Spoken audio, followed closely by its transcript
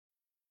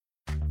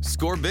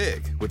Score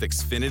big with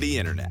Xfinity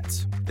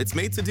Internet. It's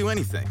made to do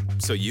anything,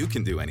 so you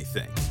can do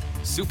anything.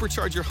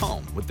 Supercharge your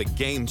home with the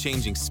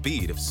game-changing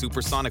speed of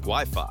supersonic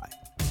Wi-Fi.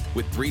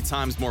 With 3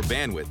 times more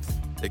bandwidth,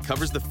 it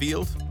covers the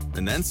field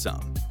and then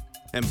some.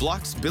 And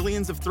blocks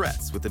billions of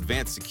threats with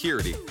advanced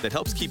security that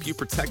helps keep you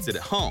protected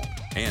at home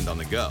and on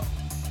the go.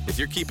 If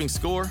you're keeping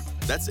score,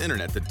 that's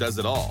internet that does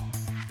it all.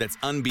 That's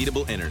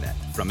unbeatable internet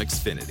from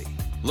Xfinity.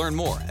 Learn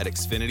more at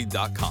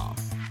Xfinity.com.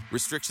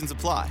 Restrictions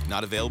apply.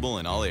 Not available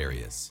in all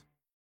areas.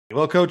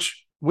 Well,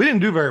 Coach, we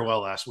didn't do very well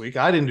last week.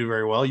 I didn't do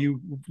very well.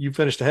 You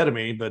finished ahead of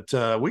me, but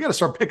we got to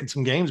start picking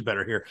some games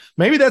better here.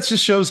 Maybe that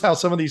just shows how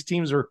some of these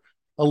teams are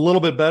a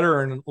little bit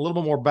better and a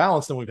little bit more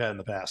balanced than we've had in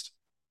the past.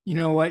 You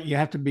know what? You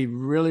have to be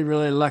really,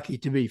 really lucky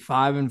to be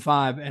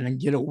 5-5 and then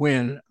get a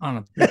win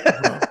on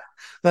a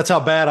That's how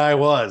bad I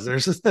was.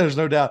 There's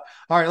no doubt.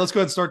 All right, let's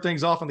go ahead and start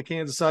things off on the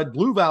Kansas side.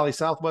 Blue Valley,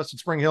 Southwest, and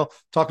Spring Hill.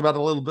 Talked about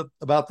a little bit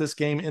about this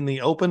game in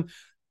the open.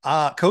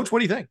 Coach, what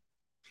do you think?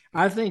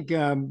 I think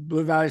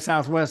Blue Valley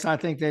Southwest, I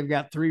think they've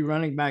got 3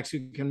 running backs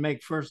who can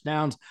make first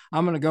downs.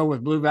 I'm going to go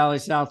with Blue Valley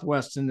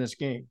Southwest in this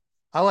game.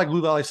 I like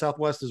Blue Valley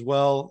Southwest as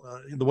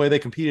well. The way they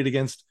competed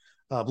against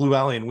Blue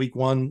Valley in week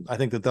 1, I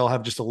think that they'll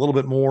have just a little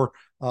bit more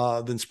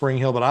than Spring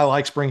Hill, but I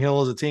like Spring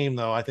Hill as a team,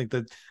 though. I think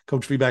that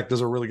Coach Feedback does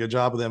a really good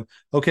job with them.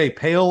 Okay,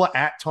 Paola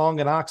at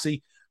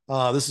Tonganoxie.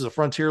 This is a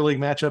Frontier League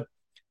matchup.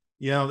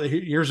 You know,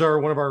 here's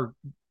one of our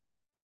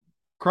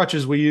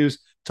crutches we use.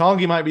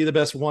 Tongi might be the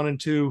best 1 and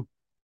 2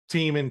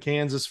 team in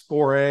Kansas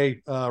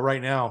 4A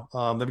right now.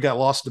 They've got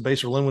losses to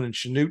Basel Linwood and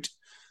Chanute,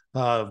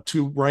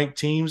 2 ranked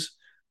teams.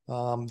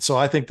 So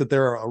I think that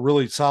they're a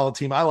really solid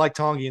team. I like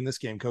Tongi in this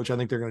game, Coach. I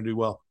think they're going to do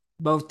well.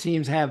 Both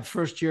teams have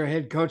first-year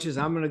head coaches.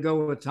 I'm going to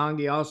go with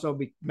Tongi also,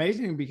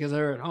 amazing because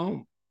they're at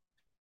home.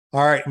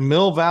 All right,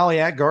 Mill Valley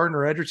at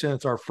Gardner Edgerton.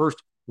 It's our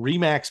first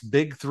RE/MAX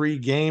Big 3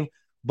 game.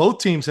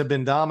 Both teams have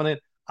been dominant.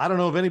 I don't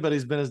know if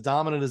anybody's been as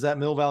dominant as that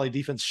Mill Valley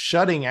defense,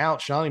 shutting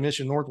out Shawnee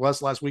Mission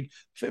Northwest last week,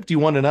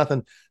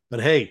 51-0. But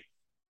hey,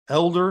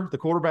 Elder, the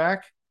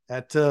quarterback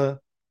at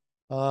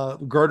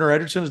Gardner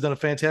Edgerton, has done a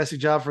fantastic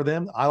job for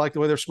them. I like the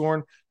way they're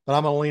scoring, but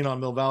I'm going to lean on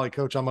Mill Valley,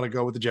 Coach. I'm going to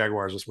go with the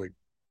Jaguars this week.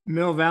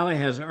 Mill Valley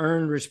has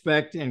earned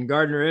respect, and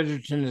Gardner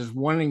Edgerton is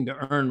wanting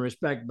to earn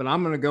respect, but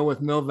I'm going to go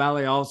with Mill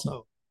Valley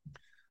also.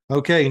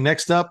 Okay,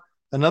 next up,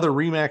 another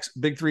RE/MAX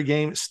Big 3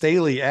 game,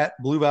 Staley at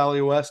Blue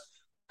Valley West.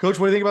 Coach,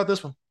 what do you think about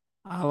this one?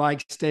 I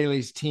like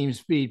Staley's team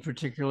speed,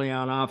 particularly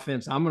on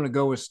offense. I'm going to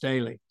go with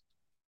Staley.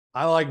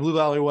 I like Blue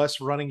Valley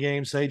West running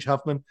game, Sage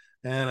Huffman,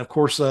 and of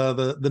course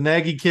the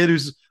Nagy kid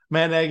who's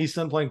Matt Nagy's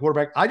son playing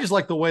quarterback. I just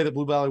like the way that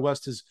Blue Valley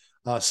West has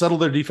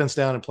settled their defense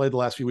down and played the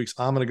last few weeks.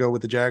 I'm going to go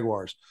with the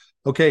Jaguars.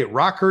 Okay,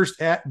 Rockhurst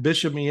at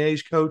Bishop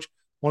Miege, Coach.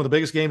 One of the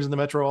biggest games in the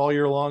Metro all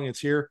year long. It's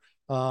here.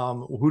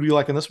 Who do you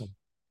like in this one?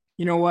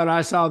 You know what?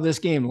 I saw this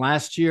game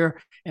last year,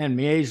 and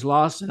Miege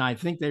lost, and I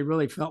think they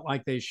really felt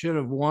like they should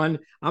have won.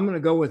 I'm going to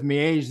go with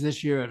Miege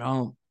this year at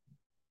home.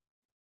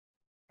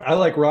 I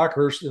like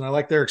Rockhurst, and I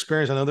like their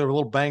experience. I know they were a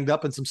little banged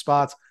up in some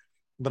spots,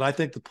 but I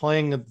think the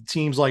playing of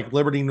teams like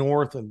Liberty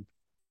North and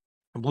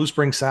Blue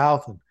Spring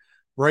South and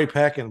Ray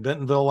Peck and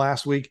Bentonville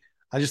last week,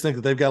 I just think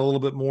that they've got a little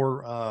bit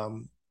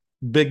more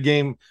big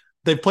game.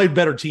 They've played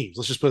better teams.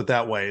 Let's just put it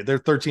that way. They're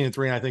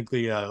 13-3, and I think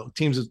the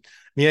teams that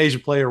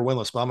Miege play are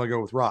winless, but I'm going to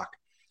go with Rock.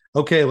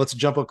 Okay, let's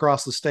jump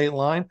across the state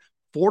line.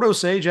 Fort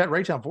Osage at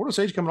Raytown. Fort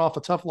Osage coming off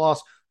a tough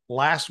loss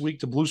last week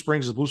to Blue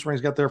Springs as Blue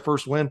Springs got their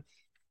first win.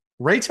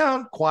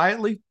 Raytown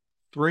quietly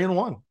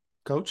 3-1,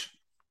 Coach.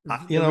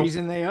 The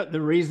reason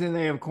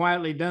they have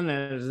quietly done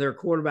that is their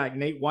quarterback,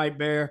 Nate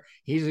Whitebear.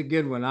 He's a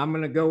good one. I'm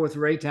going to go with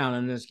Raytown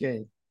in this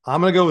game.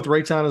 I'm going to go with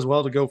Raytown as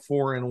well to go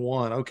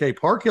 4-1. Okay,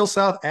 Park Hill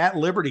South at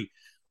Liberty.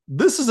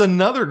 This is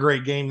another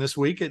great game this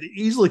week. It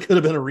easily could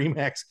have been a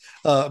RE/MAX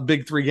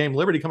Big 3 game.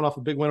 Liberty coming off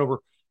a big win over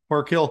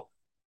Park Hill.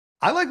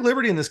 I like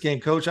Liberty in this game,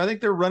 Coach. I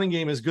think their running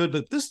game is good,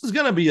 but this is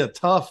going to be a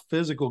tough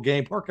physical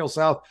game. Park Hill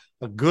South,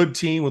 a good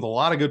team with a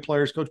lot of good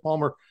players. Coach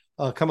Palmer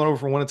coming over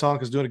from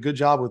Winnetonka is doing a good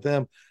job with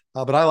them,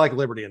 but I like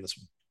Liberty in this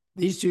one.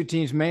 These two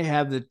teams may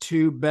have the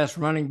 2 best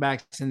running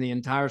backs in the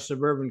entire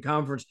Suburban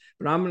Conference,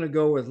 but I'm going to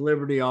go with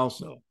Liberty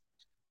also.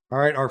 All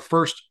right, our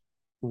first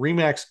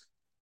RE/MAX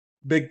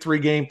Big 3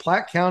 game,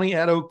 Platte County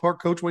at Oak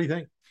Park. Coach, what do you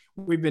think?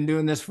 We've been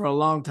doing this for a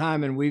long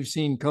time, and we've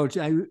seen Coach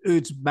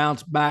Oots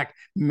bounce back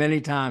many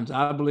times.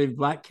 I believe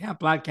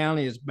Platte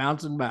County is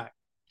bouncing back.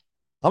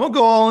 I'm going to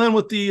go all in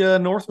with the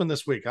Northmen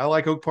this week. I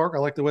like Oak Park. I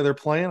like the way they're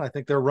playing. I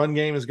think their run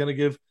game is going to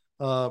give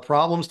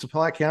problems to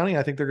Platte County.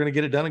 I think they're going to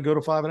get it done and go to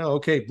 5-0.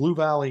 Okay, Blue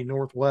Valley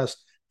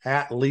Northwest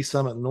at Lee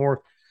Summit North.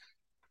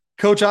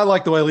 Coach, I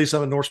like the way Lee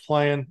Summit North's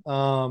playing.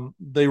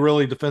 They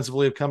really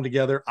defensively have come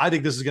together. I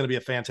think this is going to be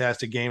a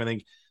fantastic game. I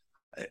think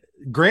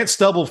Grant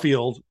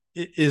Stubblefield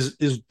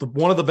is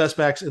one of the best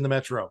backs in the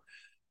Metro.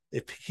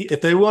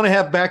 If they want to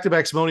have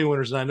back-to-back Simone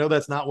winners, and I know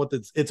that's not what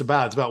it's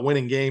about. It's about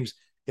winning games.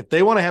 If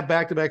they want to have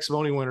back-to-back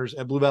Simone winners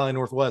at Blue Valley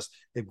Northwest,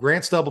 if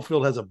Grant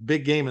Stubblefield has a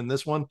big game in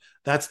this one,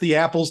 that's the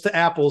apples to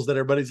apples that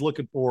everybody's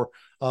looking for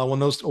when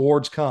those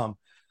awards come.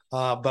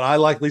 But I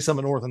like Lee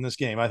Summit North in this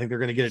game. I think they're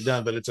going to get it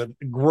done, but it's a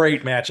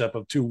great matchup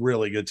of two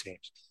really good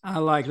teams. I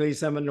like Lee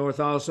Summit North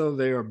also.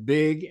 They are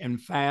big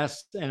and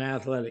fast and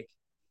athletic.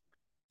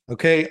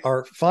 Okay,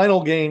 our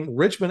final game,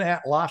 Richmond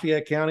at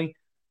Lafayette County.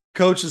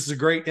 Coach, this is a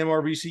great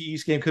MRBC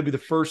East game. Could be the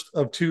first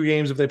of two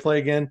games if they play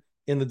again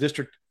in the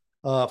district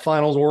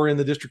finals or in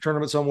the district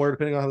tournament somewhere,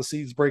 depending on how the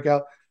seeds break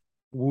out.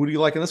 Who do you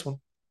like in this one?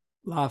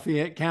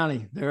 Lafayette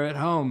County. They're at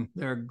home.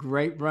 They're a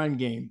great run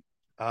game.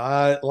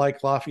 I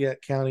like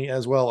Lafayette County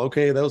as well.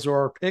 Okay, those are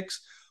our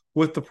picks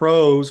with the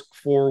pros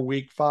for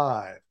week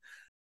 5.